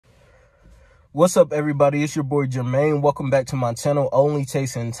What's up, everybody? It's your boy Jermaine. Welcome back to my channel, Only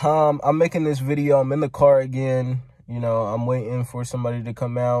Chasing Time. I'm making this video. I'm in the car again. You know, I'm waiting for somebody to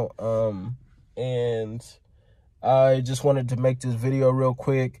come out. And I just wanted to make this video real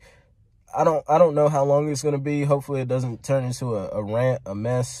quick. I don't know how long it's gonna be. Hopefully, it doesn't turn into a rant, a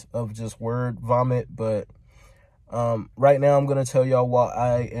mess of just word vomit. But right now, I'm gonna tell y'all why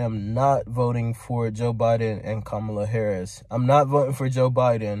I am not voting for Joe Biden and Kamala Harris. I'm not voting for Joe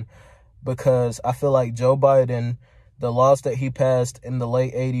Biden because I feel like Joe Biden, the laws that he passed in the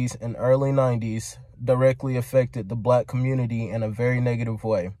late 80s and early 90s directly affected the black community in a very negative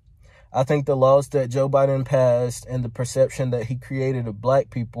way. I think the laws that Joe Biden passed and the perception that he created of black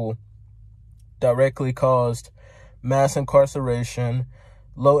people directly caused mass incarceration,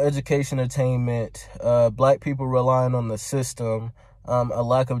 low education attainment, black people relying on the system, a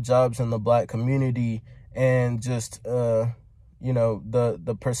lack of jobs in the black community, and just you know,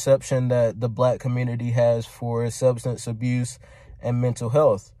 the perception that the black community has for substance abuse and mental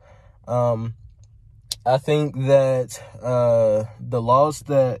health. I think that the laws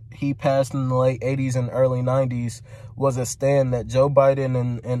that he passed in the late 80s and early 90s was a stand that Joe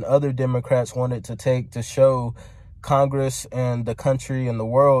Biden and other Democrats wanted to take to show Congress and the country and the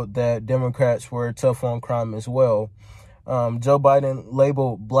world that Democrats were tough on crime as well. Joe Biden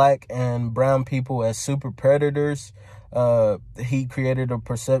labeled black and brown people as super predators. He created a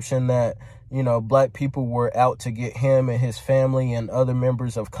perception that, you know, black people were out to get him and his family and other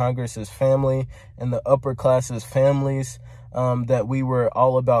members of Congress's family and the upper classes' families, that we were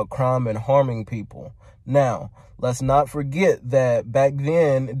all about crime and harming people. Now, let's not forget that back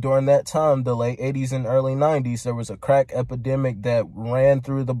then, during that time, the late 80s and early 90s, there was a crack epidemic that ran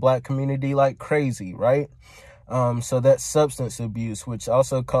through the black community like crazy, right? So that's substance abuse, which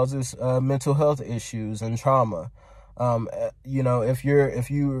also causes mental health issues and trauma. You know, if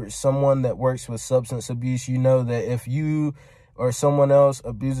you're someone that works with substance abuse, you know that if you or someone else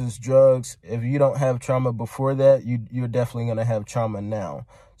abuses drugs, if you don't have trauma before that, you're definitely going to have trauma now.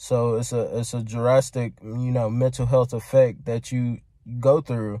 So it's a drastic, you know, mental health effect that you go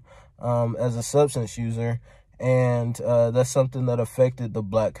through as a substance user. And that's something that affected the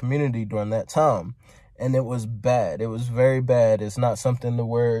black community during that time. And it was bad. It was very bad. It's not something to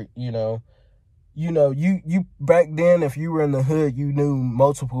where, you back then, if you were in the hood, you knew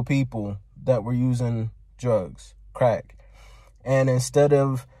multiple people that were using drugs, crack. And instead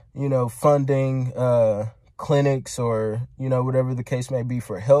of, funding clinics or, whatever the case may be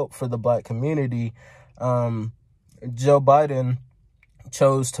for help for the black community, Joe Biden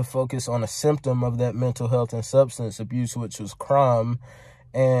chose to focus on a symptom of that mental health and substance abuse, which was crime,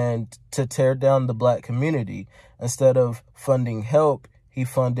 and to tear down the black community. Instead of funding help, he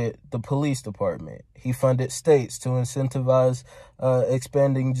funded the police department. He funded states to incentivize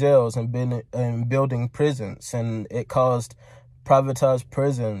expanding jails and building prisons. And it caused privatized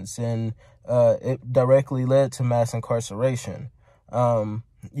prisons, and it directly led to mass incarceration.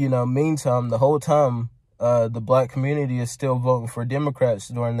 Meantime, the whole time, the black community is still voting for Democrats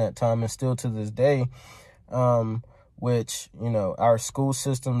during that time, and still to this day, which, our school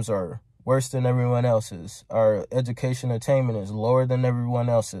systems are worse than everyone else's. Our education attainment is lower than everyone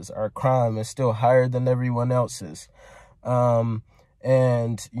else's. Our crime is still higher than everyone else's. And,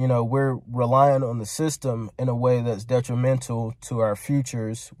 we're relying on the system in a way that's detrimental to our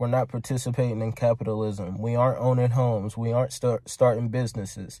futures. We're not participating in capitalism. We aren't owning homes. We aren't starting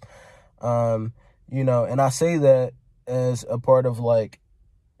businesses. And I say that as a part of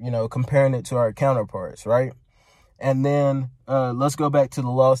comparing it to our counterparts, right? And then let's go back to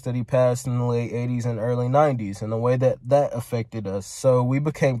the laws that he passed in the late 80s and early 90s and the way that affected us. So we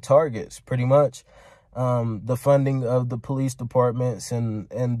became targets, pretty much. The funding of the police departments and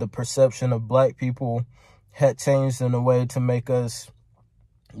the perception of black people had changed in a way to make us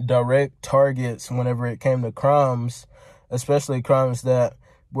direct targets whenever it came to crimes, especially crimes that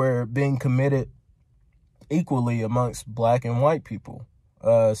were being committed equally amongst black and white people.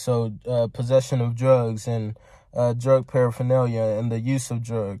 So possession of drugs and drug paraphernalia and the use of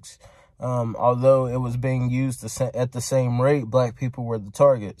drugs. Although it was being used at the same rate, black people were the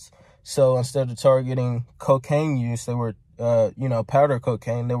targets. So instead of targeting cocaine use, they were, powder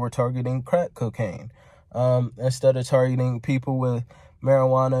cocaine, they were targeting crack cocaine. Instead of targeting people with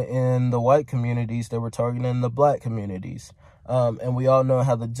marijuana in the white communities, they were targeting the black communities. And we all know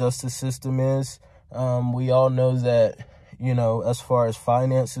how the justice system is. We all know that, as far as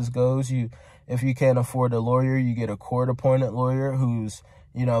finances goes, if you can't afford a lawyer, you get a court-appointed lawyer who's,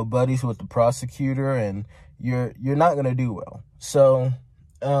 buddies with the prosecutor, and you're not going to do well. So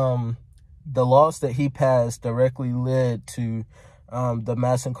the laws that he passed directly led to the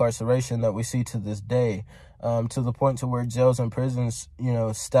mass incarceration that we see to this day, to the point to where jails and prisons, you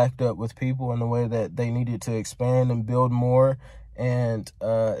know, stacked up with people in the way that they needed to expand and build more. And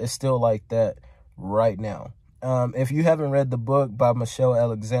it's still like that right now. If you haven't read the book by Michelle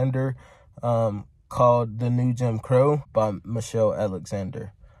Alexander, called The New Jim Crow by Michelle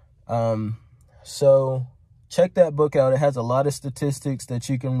Alexander. So check that book out. It has a lot of statistics that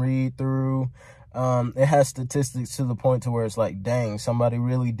you can read through. It has statistics to the point to where it's like, dang, somebody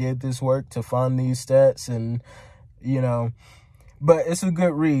really did this work to find these stats. And, you know, but it's a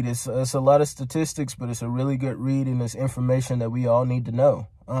good read. It's a lot of statistics, but it's a really good read, and it's information that we all need to know.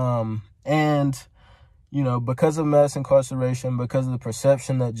 And, you know, because of mass incarceration, because of the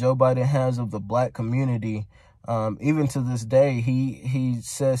perception that Joe Biden has of the black community, even to this day, he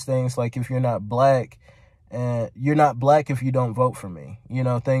says things like, if you're not black, you're not black if you don't vote for me, you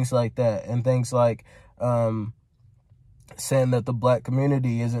know, things like that. And things like saying that the black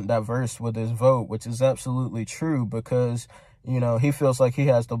community isn't diverse with his vote, which is absolutely true, because, you know, he feels like he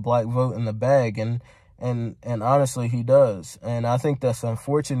has the black vote in the bag, and honestly, he does. And I think that's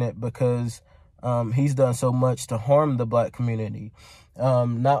unfortunate, because he's done so much to harm the black community.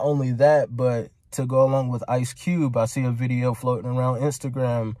 Not only that, but to go along with Ice Cube, I see a video floating around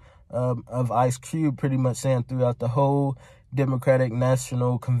Instagram of Ice Cube pretty much saying throughout the whole Democratic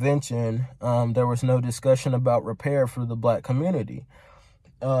National Convention, there was no discussion about repair for the black community.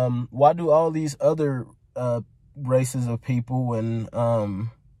 Why do all these other races of people and,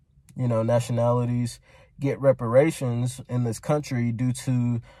 you know, nationalities get reparations in this country due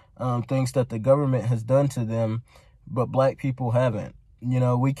to things that the government has done to them, but black people haven't? You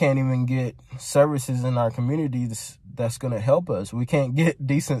know, we can't even get services in our communities that's going to help us. We can't get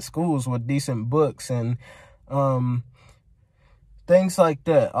decent schools with decent books and things like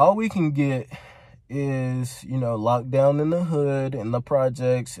that. All we can get is, you know, lockdown in the hood and the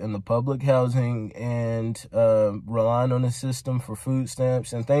projects and the public housing, and relying on the system for food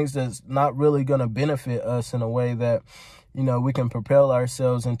stamps and things that's not really going to benefit us in a way that, you know, we can propel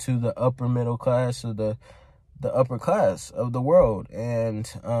ourselves into the upper middle class, or the upper class of the world. And,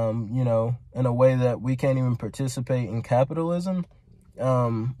 you know, in a way that we can't even participate in capitalism.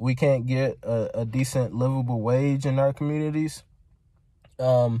 We can't get a decent livable wage in our communities.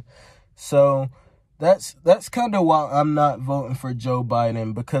 So that's kind of why I'm not voting for Joe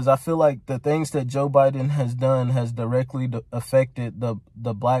Biden, because I feel like the things that Joe Biden has done has directly affected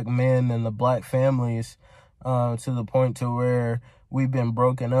the black men and the black families, to the point to where we've been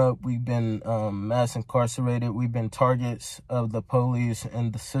broken up, we've been mass incarcerated, we've been targets of the police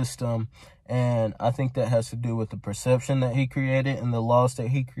and the system. And I think that has to do with the perception that he created and the laws that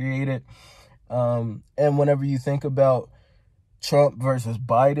he created. And whenever you think about Trump versus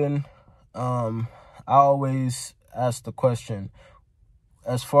Biden, I always ask the question,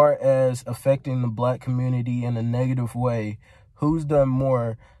 as far as affecting the black community in a negative way, who's done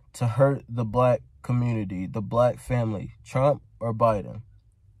more to hurt the black community, the black family, Trump or Biden?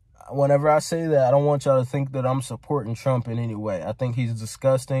 Whenever I say that, I don't want y'all to think that I'm supporting Trump in any way. I think he's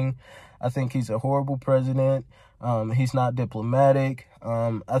disgusting. I think he's a horrible president. He's not diplomatic.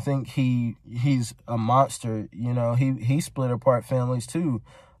 I think he's a monster. You know, he split apart families too.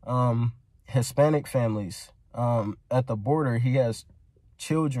 Hispanic families. At the border, he has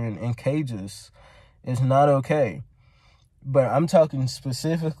children in cages. It's not okay. But I'm talking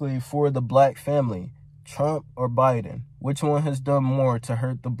specifically for the black family. Trump or Biden? Which one has done more to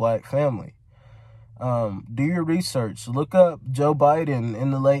hurt the black family? Do your research. Look up Joe Biden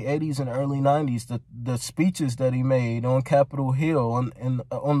in the late 80s and early 90s, the speeches that he made on Capitol Hill,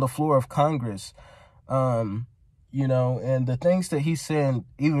 on the floor of Congress, you know, and the things that he said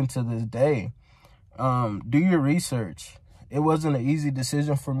even to this day. Do your research. It wasn't an easy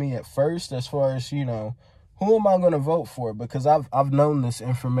decision for me at first, as far as, you know, who am I going to vote for? Because I've known this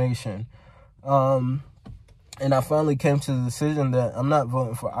information. And I finally came to the decision that I'm not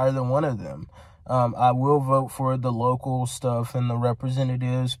voting for either one of them. I will vote for the local stuff and the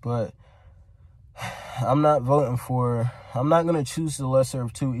representatives, but I'm not going to choose the lesser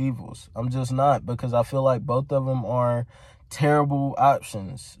of two evils. I'm just not, because I feel like both of them are terrible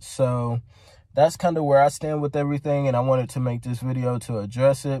options. So that's kind of where I stand with everything, and I wanted to make this video to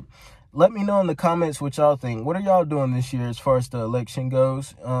address it. Let me know in the comments what y'all think. What are y'all doing this year as far as the election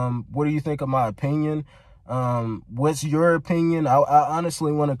goes? What do you think of my opinion? What's your opinion? I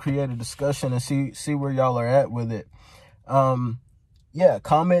honestly want to create a discussion and see where y'all are at with it. Yeah,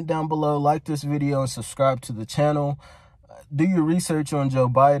 comment down below, like this video, and subscribe to the channel. Do your research on Joe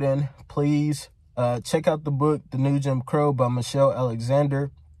Biden, please. Check out the book, The New Jim Crow by Michelle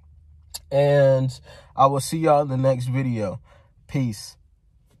Alexander. And I will see y'all in the next video. Peace.